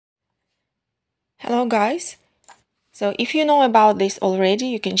Hello guys, so if you know about this already,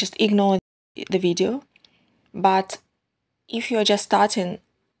 you can just ignore the video. But if you're just starting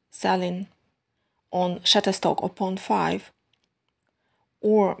selling on Shutterstock or Pond5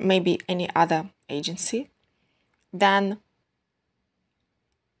 or maybe any other agency, then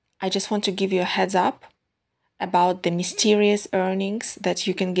I just want to give you a heads up about the mysterious earnings that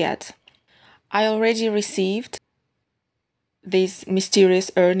you can get. I already received these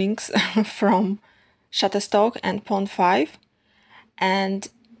mysterious earnings from Shutterstock and Pond5, and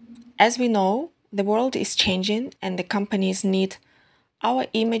as we know, the world is changing and the companies need our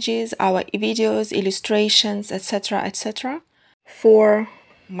images, our videos, illustrations, etc., etc., for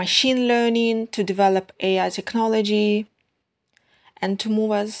machine learning, to develop AI technology, and to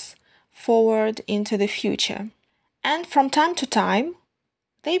move us forward into the future. And from time to time,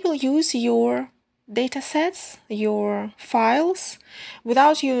 they will use your datasets, your files,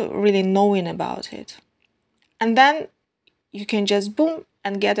 without you really knowing about it. And then you can just boom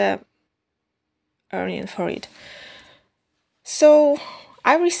and get a earning for it. So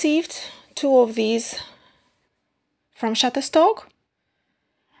I received 2 of these from Shutterstock,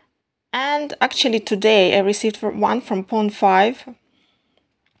 and actually today I received one from Pond5,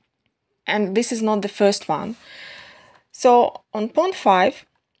 and this is not the first one. So on Pond5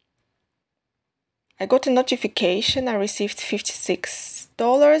 I got a notification. I received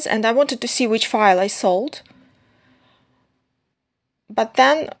 $56 and I wanted to see which file I sold, but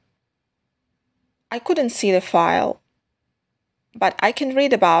then I couldn't see the file, but I can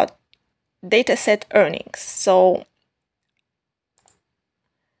read about dataset earnings. So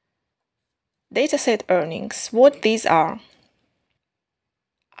dataset earnings, what these are,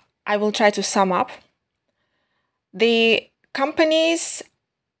 I will try to sum up. The companies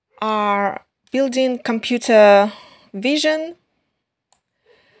are building computer vision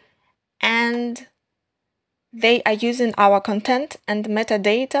and they are using our content and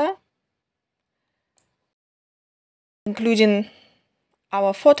metadata, including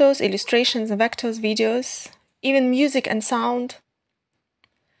our photos, illustrations, vectors, videos, even music and sound.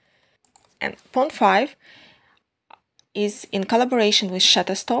 And Pond5 is in collaboration with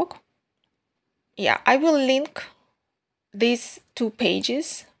Shutterstock. Yeah, I will link these 2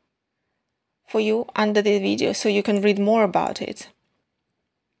 pages for you under the video so you can read more about it.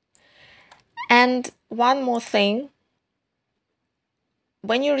 And one more thing,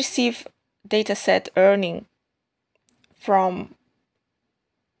 when you receive dataset earning from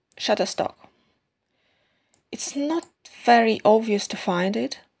Shutterstock, it's not very obvious to find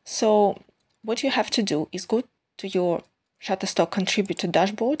it. So what you have to do is go to your Shutterstock contributor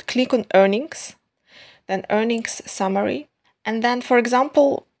dashboard, click on earnings, then earnings summary, and then, for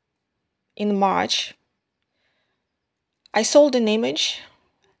example, in March I sold an image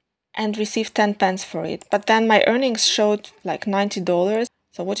and received 10 pence for it, but then my earnings showed like $90.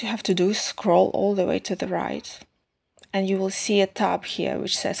 So what you have to do is scroll all the way to the right and you will see a tab here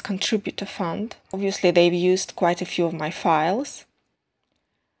which says contributor fund. Obviously they've used quite a few of my files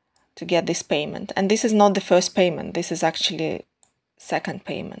to get this payment, and this is not the first payment, this is actually second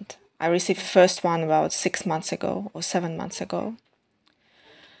payment. I received the first one about 6 months ago or 7 months ago.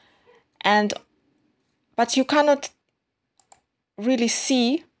 But you cannot really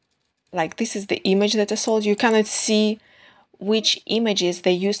see, like this is the image that I sold, you cannot see which images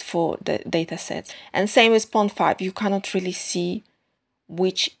they used for the datasets. And same with Pond5, you cannot really see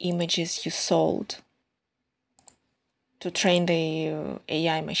which images you sold to train the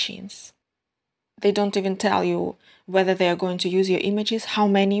AI machines. They don't even tell you whether they are going to use your images, how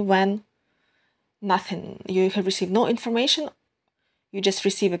many, when, nothing. You have received no information. You just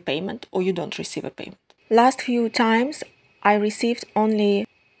receive a payment or you don't receive a payment. Last few times I received only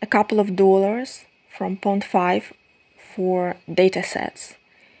a couple of dollars from Pond5 for datasets.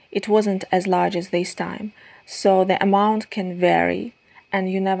 It wasn't as large as this time, so the amount can vary and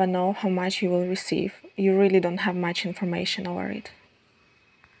you never know how much you will receive. You really don't have much information over it.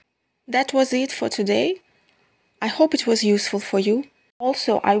 That was it for today. I hope it was useful for you.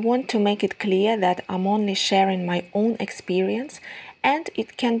 Also, I want to make it clear that I'm only sharing my own experience and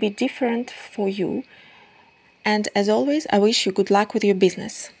it can be different for you. And as always, I wish you good luck with your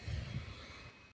business.